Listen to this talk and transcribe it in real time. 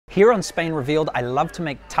Here on Spain Revealed, I love to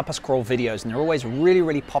make tapas crawl videos, and they're always really,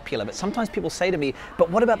 really popular. But sometimes people say to me, but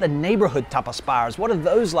what about the neighborhood tapas bars? What are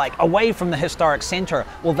those like away from the historic center?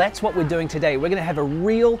 Well, that's what we're doing today. We're gonna have a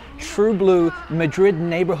real, true blue Madrid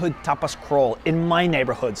neighborhood tapas crawl in my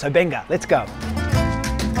neighborhood. So venga, let's go.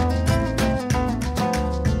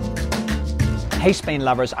 Hey Spain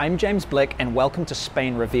lovers, I'm James Blick and welcome to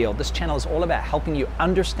Spain Revealed. This channel is all about helping you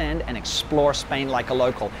understand and explore Spain like a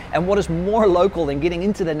local. And what is more local than getting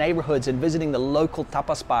into the neighborhoods and visiting the local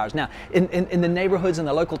tapas bars? Now, in the neighborhoods and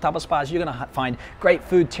the local tapas bars, you're gonna find great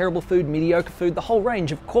food, terrible food, mediocre food, the whole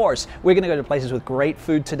range, of course. We're gonna go to places with great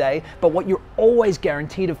food today, but what you're always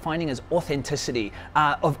guaranteed of finding is authenticity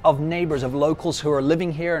of neighbors, of locals who are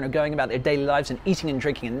living here and are going about their daily lives and eating and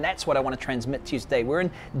drinking. And that's what I wanna transmit to you today. We're in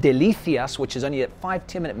Delicias, which is only a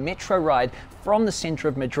 5-10 minute metro ride from the center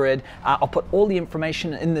of Madrid. I'll put all the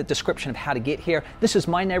information in the description of how to get here. This is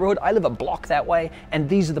my neighborhood. I live a block that way, and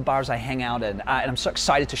these are the bars I hang out in, and I'm so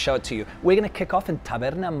excited to show it to you. We're gonna kick off in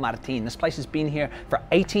Taverna Martin. This place has been here for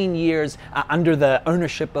 18 years under the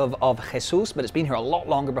ownership of Jesus, but it's been here a lot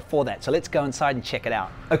longer before that. So let's go inside and check it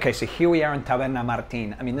out. Okay, so here we are in Taverna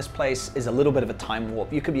Martin. I mean, this place is a little bit of a time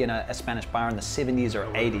warp. You could be in a Spanish bar in the 70s or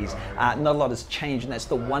 80s. Not a lot has changed, and that's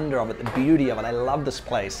the wonder of it, the beauty of it. I love this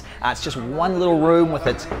place. It's just one little room with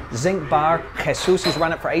its zinc bar. Jesus has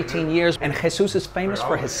run it for 18 years, and Jesus is famous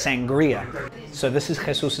for his sangria. So this is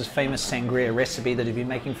Jesus's famous sangria recipe that he's been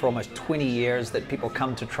making for almost 20 years that people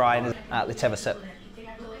come to try. And let's have a sip.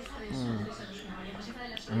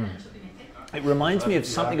 It reminds me of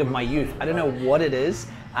something of my youth. I don't know what it is,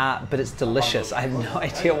 but it's delicious. I have no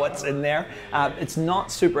idea what's in there. It's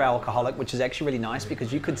not super alcoholic, which is actually really nice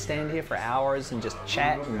because you could stand here for hours and just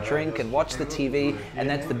chat and drink and watch the TV, and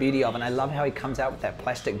that's the beauty of it. And I love how he comes out with that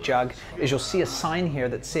plastic jug. As you'll see a sign here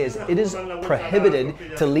that says it is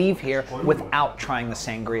prohibited to leave here without trying the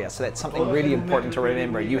sangria. So that's something really important to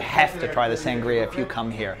remember. You have to try the sangria if you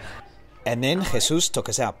come here. And then Jesus took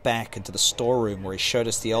us out back into the storeroom where he showed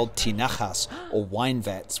us the old tinajas, or wine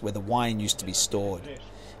vats, where the wine used to be stored.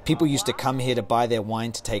 People used to come here to buy their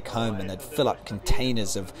wine to take home, and they'd fill up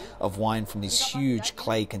containers of wine from these huge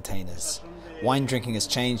clay containers. Wine drinking has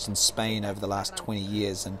changed in Spain over the last 20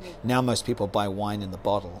 years, and now most people buy wine in the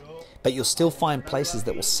bottle. But you'll still find places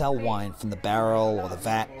that will sell wine from the barrel or the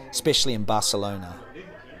vat, especially in Barcelona.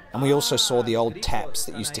 And we also saw the old taps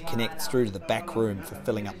that used to connect through to the back room for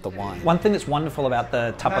filling up the wine. One thing that's wonderful about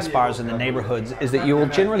the tapas bars in the neighborhoods is that you will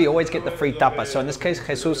generally always get the free tapas. So in this case,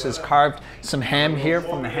 Jesus has carved some ham here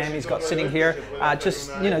from the ham he's got sitting here.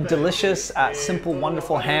 Just, you know, delicious, simple,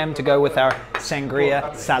 wonderful ham to go with our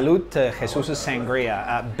sangria. Salud to Jesus's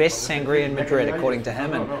sangria. Best sangria in Madrid, according to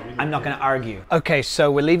him, and I'm not going to argue. Okay,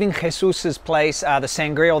 so we're leaving Jesus's place. The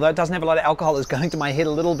sangria, although it doesn't have a lot of alcohol, is going to my head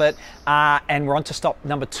a little bit. And we're on to stop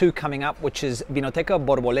number 2 coming up, which is Vinoteca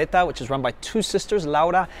Borboleta, which is run by 2 sisters,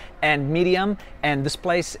 Laura and Miriam, and this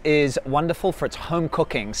place is wonderful for its home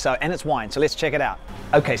cooking and its wine, so let's check it out.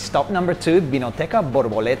 Okay, stop number 2, Vinoteca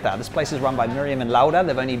Borboleta. This place is run by Miriam and Laura.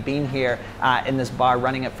 They've only been here in this bar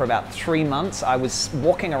running it for about 3 months. I was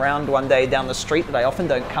walking around one day down the street that I often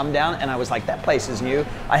don't come down, and I was like, that place is new.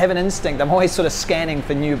 I have an instinct. I'm always sort of scanning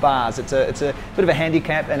for new bars. It's a bit of a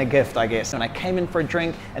handicap and a gift, I guess. And I came in for a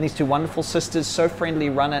drink, and these 2 wonderful sisters so friendly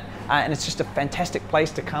run it, and it's just a fantastic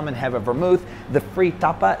place to come and have a vermouth. The free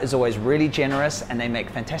tapa is always really generous, and they make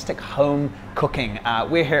fantastic home cooking.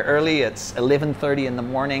 We're here early. It's 11:30 in the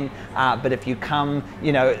morning, but if you come,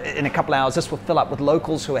 you know, in a couple hours, this will fill up with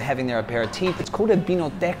locals who are having their aperitif. It's called a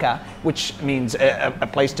vinoteca, which means a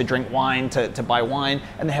place to drink wine, to buy wine,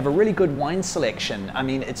 and they have a really good wine selection. I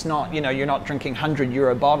mean, it's not, you know, you're not drinking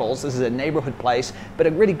 €100 bottles. This is a neighborhood place, but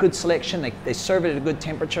a really good selection. They serve it at a good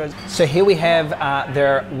temperature. So here we have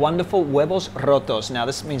their wonderful huevos rotos. Now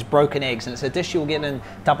this means broken eggs, and it's a dish you'll get in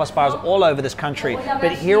tapas bars all over this country.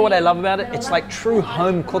 But here, what I love about it, it's like true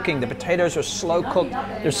home cooking. The potatoes are slow cooked.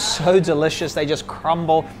 They're so delicious. They just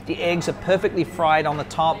crumble. The eggs are perfectly fried on the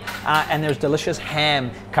top, and there's delicious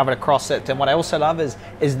ham covered across it. And what I also love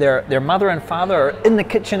is their mother and father are in the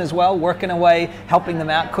kitchen as well, working away, helping them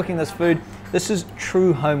out, cooking this food. This is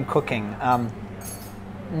true home cooking.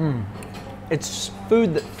 It's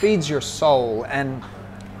food that feeds your soul, and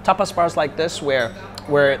tapas bars like this where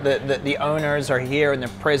the owners are here and they're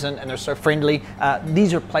present and they're so friendly,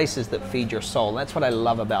 these are places that feed your soul. That's what I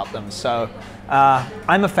love about them. So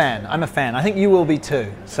I'm a fan. I think you will be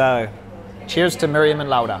too. So cheers to Miriam and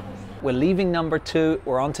Laura. We're leaving number 2,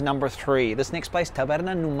 we're on to number 3. This next place,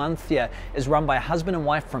 Taverna Numancia, is run by a husband and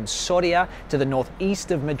wife from Soria to the northeast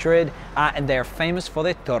of Madrid, and they're famous for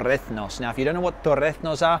their torreznos. Now, if you don't know what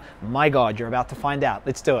torreznos are, my God, you're about to find out.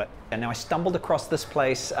 Let's do it. And now I stumbled across this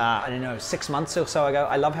place, I don't know, 6 months or so ago.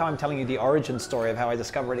 I love how I'm telling you the origin story of how I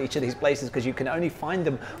discovered each of these places, because you can only find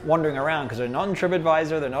them wandering around, because they're not on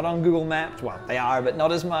TripAdvisor, they're not on Google Maps. Well, they are, but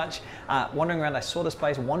not as much. Wandering around, I saw this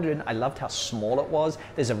place, wandered in. I loved how small it was.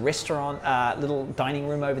 There's a restaurant, little dining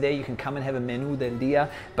room over there. You can come and have a menu del dia.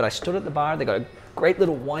 But I stood at the bar. They got a great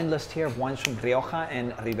little wine list here of wines from Rioja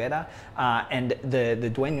and Ribera, and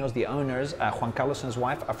the dueños, the owners, Juan Carlos and his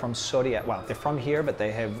wife, are from Soria. Well, they're from here, but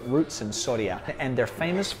they have roots in Soria, and they're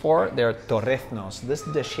famous for their torreznos. This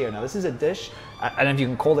dish here, now this is a dish, I don't know if you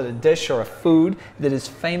can call it a dish or a food, that is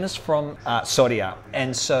famous from Soria.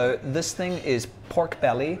 And so this thing is pork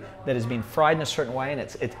belly that has been fried in a certain way, and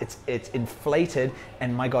it's inflated,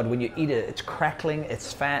 and my God, when you eat it, it's crackling,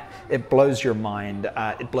 it's fat, it blows your mind,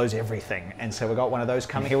 it blows everything. And so we got one of those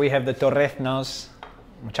coming. Here we have the torreznos.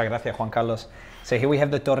 Muchas gracias, Juan Carlos. So here we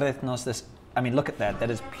have the torreznos. This, I mean, look at that. That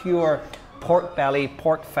is pure pork belly,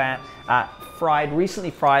 pork fat, fried, recently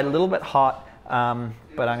fried, a little bit hot,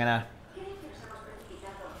 but I'm gonna.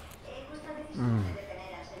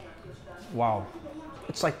 Wow,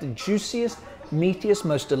 it's like the juiciest, meatiest,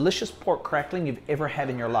 most delicious pork crackling you've ever had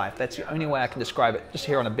in your life. That's the only way I can describe it. Just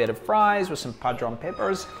here on a bed of fries with some padron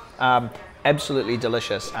peppers. Absolutely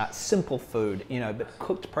delicious. Simple food, you know, but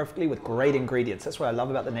cooked perfectly with great ingredients. That's what I love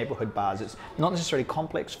about the neighborhood bars. It's not necessarily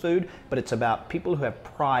complex food, but it's about people who have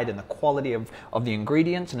pride in the quality of the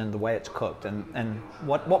ingredients and in the way it's cooked. And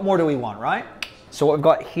what more do we want, right? So what we've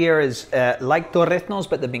got here is like torreznos,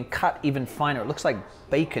 but they've been cut even finer. It looks like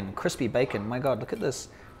bacon, crispy bacon. My God, look at this.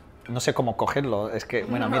 No sé cómo cogerlo. Es que,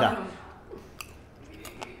 bueno, mira.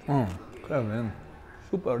 Qué bien.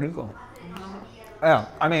 Súper rico. Yeah,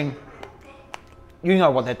 I mean, you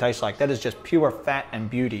know what that tastes like. That is just pure fat and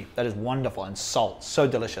beauty. That is wonderful, and salt, so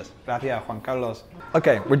delicious. Gracias, Juan Carlos.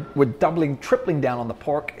 Okay, we're doubling, tripling down on the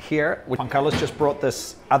pork here. Juan Carlos just brought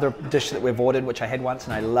this other dish that we've ordered, which I had once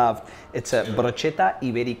and I love. It's a brocheta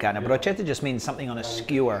ibérica. Now, brocheta just means something on a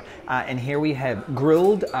skewer. And here we have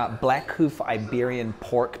grilled black hoof Iberian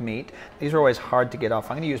pork meat. These are always hard to get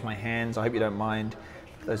off. I'm gonna use my hands, I hope you don't mind.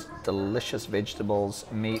 Those delicious vegetables,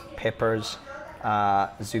 meat, peppers,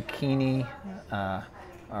 zucchini. All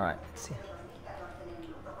right, let's see.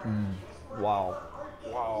 Wow,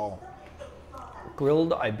 wow.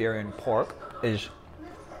 Grilled Iberian pork is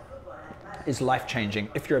life-changing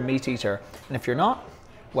if you're a meat eater, and if you're not,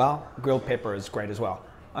 well, grilled pepper is great as well.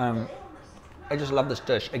 I just love this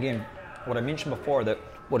dish. Again, what I mentioned before, that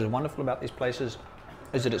what is wonderful about these places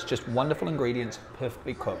is that it's just wonderful ingredients,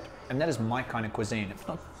 perfectly cooked, and that is my kind of cuisine. It's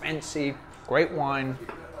not fancy, great wine,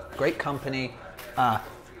 great company.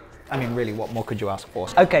 I mean, really, what more could you ask for?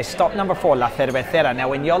 Okay, stop number 4, La Cervecera. Now,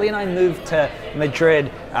 when Yoli and I moved to Madrid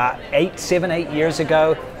 7, 8 years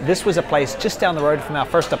ago, this was a place just down the road from our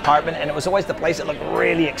first apartment, and it was always the place that looked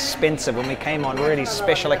really expensive when we came on really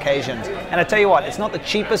special occasions. And I tell you what, it's not the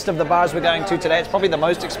cheapest of the bars we're going to today. It's probably the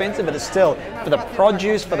most expensive, but it's still, for the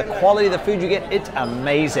produce, for the quality of the food you get, it's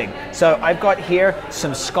amazing. So I've got here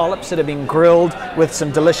some scallops that have been grilled with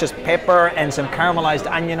some delicious pepper and some caramelized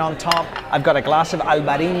onion on top. I've got a glass of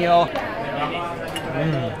Albarino.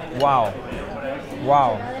 Wow,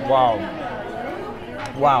 wow, wow,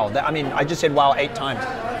 wow. I mean, I just said wow 8 times.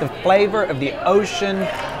 The flavor of the ocean,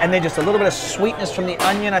 and then just a little bit of sweetness from the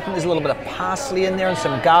onion. I think there's a little bit of parsley in there and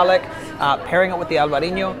some garlic, pairing it with the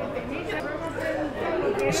Albarino.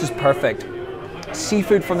 This is perfect.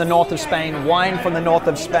 Seafood from the north of Spain, wine from the north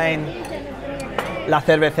of Spain. La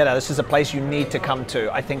Cervecera, this is a place you need to come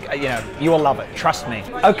to. I think, you know, you will love it, trust me.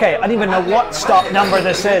 Okay, I don't even know what stop number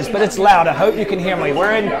this is, but it's loud. I hope you can hear me.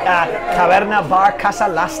 We're in Taverna Bar Casa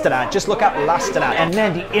Lastra. Just look up Lastra. And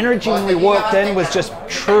man, the energy when we walked in was just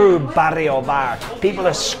true barrio bar. People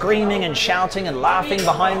are screaming and shouting and laughing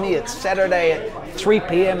behind me. It's Saturday at 3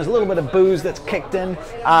 p.m. There's a little bit of booze that's kicked in,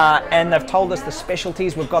 and they've told us the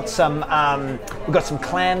specialties. We've got some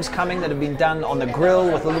clams coming that have been done on the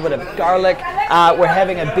grill with a little bit of garlic. We're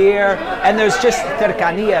having a beer, and there's just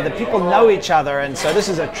cercanía. The people know each other, and so this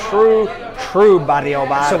is a true barrio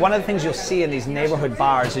bar. So one of the things you'll see in these neighborhood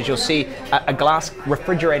bars is you'll see a glass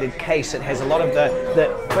refrigerated case that has a lot of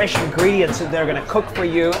the fresh ingredients that they're going to cook for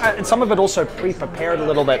you, and some of it also pre-prepared a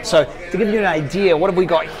little bit. So to give you an idea, what have we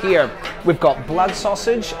got here? We've got blood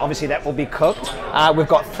sausage. Obviously that will be cooked. We've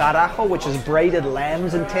got zarajo, which is braided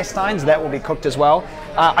lamb's intestines. That will be cooked as well.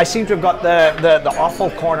 I seem to have got the offal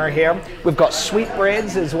corner here. We've got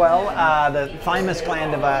sweetbreads as well, the thymus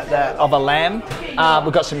gland of a lamb.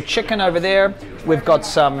 We've got some chicken over there. We've got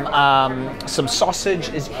some sausage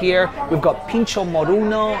is here. We've got pincho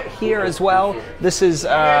moruno here as well. This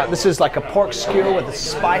is like a pork skewer with a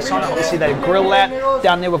spice on it. Obviously they grill that.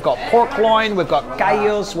 Down there we've got pork loin. We've got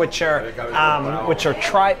callos, which are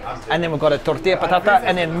tripe, and then we've got a tortilla patata.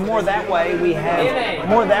 And then more that way we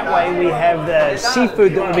have the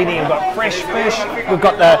seafood that we've been eating. We've got fresh fish. We've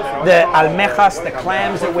got the almejas, the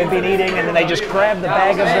clams that we've been eating, and then they just grab the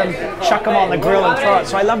bag of them, chuck them on the grill, and throw it.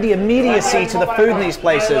 So I love the immediacy to the food in these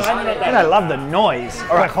places, and I love the noise.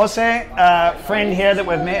 All right, Jose, friend here that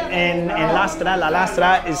we've met in La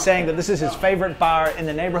Lastra, is saying that this is his favorite bar in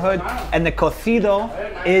the neighborhood, and the cocido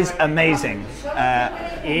is amazing.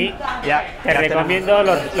 Te recomiendo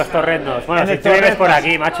los torreznos. Bueno, si tú vives por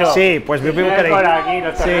aquí, macho. Sí, pues vivo por aquí.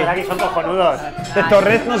 Los torreznos aquí son cojonudos. The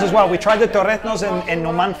torreznos as well. We tried the torreznos en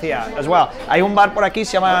Numancia as well. Hay un bar por aquí,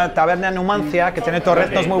 se llama Taverna Numancia, que tiene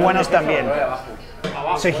torreznos muy buenos también.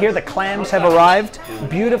 So here the clams have arrived,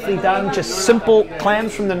 beautifully done, just simple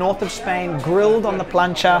clams from the north of Spain, grilled on the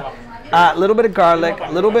plancha, a little bit of garlic,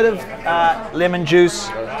 a little bit of lemon juice,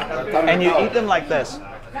 and you eat them like this.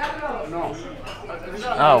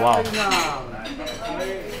 Oh wow.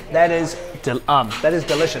 That is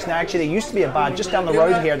delicious. Now actually there used to be a bar just down the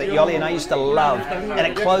road here that Yoli and I used to love, and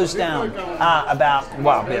it closed down about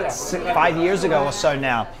 5 years ago or so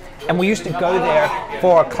now. And we used to go there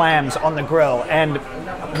for clams on the grill, and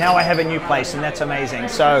now I have a new place, and that's amazing.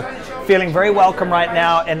 So feeling very welcome right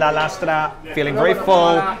now in La Lastra, feeling very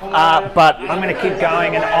full, but I'm going to keep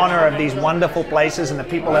going in honor of these wonderful places and the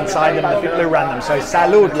people inside them and the people who run them. So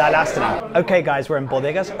salud, La Lastra. Okay guys, we're in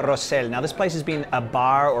Bodegas Rosell. Now this place has been a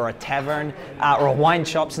bar or a tavern or a wine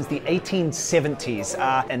shop since the 1870s,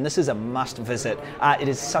 and this is a must visit. It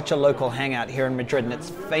is such a local hangout here in Madrid, and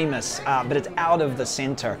it's famous, but it's out of the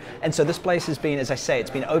center. And so this place has been, as I say, it's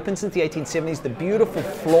been open since the 1870s. The beautiful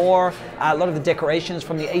floor, a lot of the decorations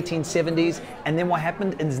from the 1870s. And then what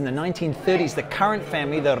happened is in the 1930s, the current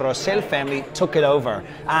family, the Rosell family, took it over.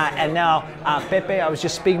 And now Pepe, I was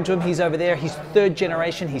just speaking to him, he's over there. He's third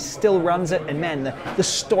generation, he still runs it. And man, the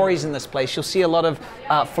stories in this place, you'll see a lot of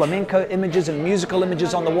flamenco images and musical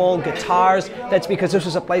images on the wall, guitars. That's because this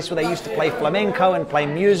was a place where they used to play flamenco and play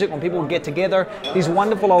music when people would get together. These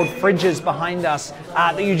wonderful old fridges behind us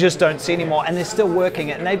that you just don't see anymore, and they're still working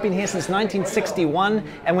it. And they've been here since 1961,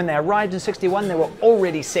 and when they arrived in 61, they were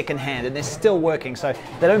already second-hand, and they're still working, so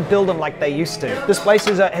they don't build them like they used to. This place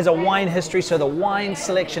has a wine history, so the wine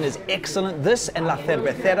selection is excellent. This and La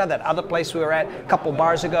Cervecera, that other place we were at a couple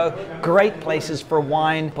bars ago, great places for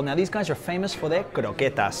wine. Well, now these guys are famous for their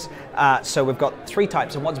croquetas. So we've got 3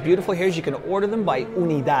 types, and what's beautiful here is you can order them by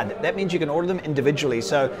unidad. That means you can order them individually.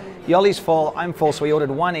 So Yoli's full, I'm full, so we ordered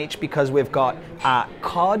 1 each because we've got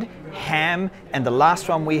cod, ham, and the last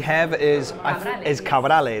one we have is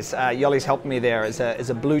cabrales. Yoli's helped me there. Is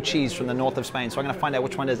a blue cheese from the north of Spain. So I'm going to find out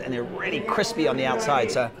which one it is, and they're really crispy on the outside.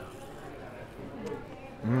 So,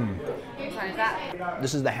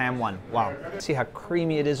 this is the ham one. Wow. See how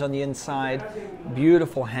creamy it is on the inside.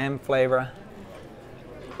 Beautiful ham flavor.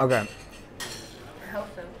 Okay.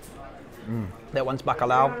 That one's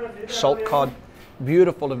bacalao, salt cod.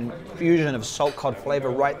 Beautiful infusion of salt cod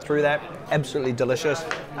flavor right through that. Absolutely delicious.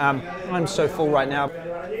 I'm so full right now.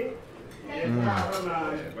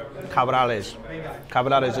 Cabrales.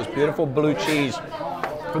 Cabrales, this beautiful blue cheese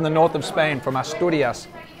from the north of Spain, from Asturias.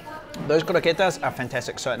 Those croquetas are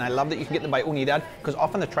fantastic. So, and I love that you can get them by unidad, because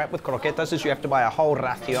often the trap with croquetas is you have to buy a whole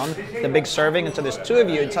ración, the big serving, and so there's 2 of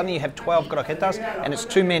you, and suddenly you have 12 croquetas, and it's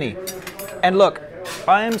too many. And look,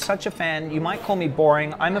 I am such a fan, you might call me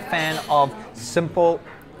boring, I'm a fan of simple,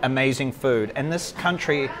 amazing food. And this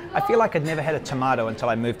country, I feel like I'd never had a tomato until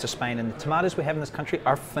I moved to Spain, and the tomatoes we have in this country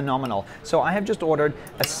are phenomenal. So I have just ordered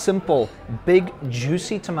a simple, big,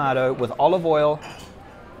 juicy tomato with olive oil,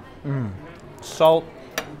 salt,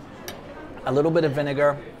 a little bit of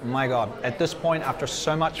vinegar. My God, at this point, after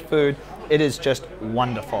so much food, it is just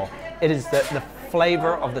wonderful. It is the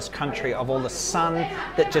flavor of this country, of all the sun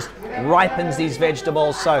that just ripens these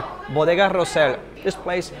vegetables. So Bodega Rosell, This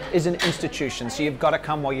place is an institution, so you've got to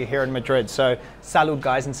come while you're here in Madrid. So salud,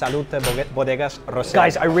 guys, and salud to Bodegas Rosell.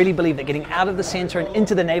 Guys, I really believe that getting out of the center and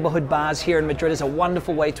into the neighborhood bars here in Madrid is a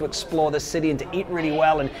wonderful way to explore the city and to eat really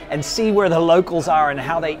well and see where the locals are and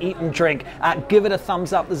how they eat and drink. Give it a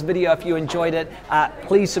thumbs up, this video, if you enjoyed it.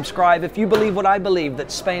 Please subscribe if you believe what I believe,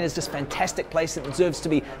 that Spain is this fantastic place that deserves to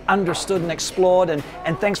be understood and explored. And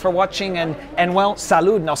thanks for watching, and well,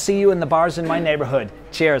 salud, and I'll see you in the bars in my neighborhood.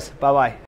 Cheers, bye-bye.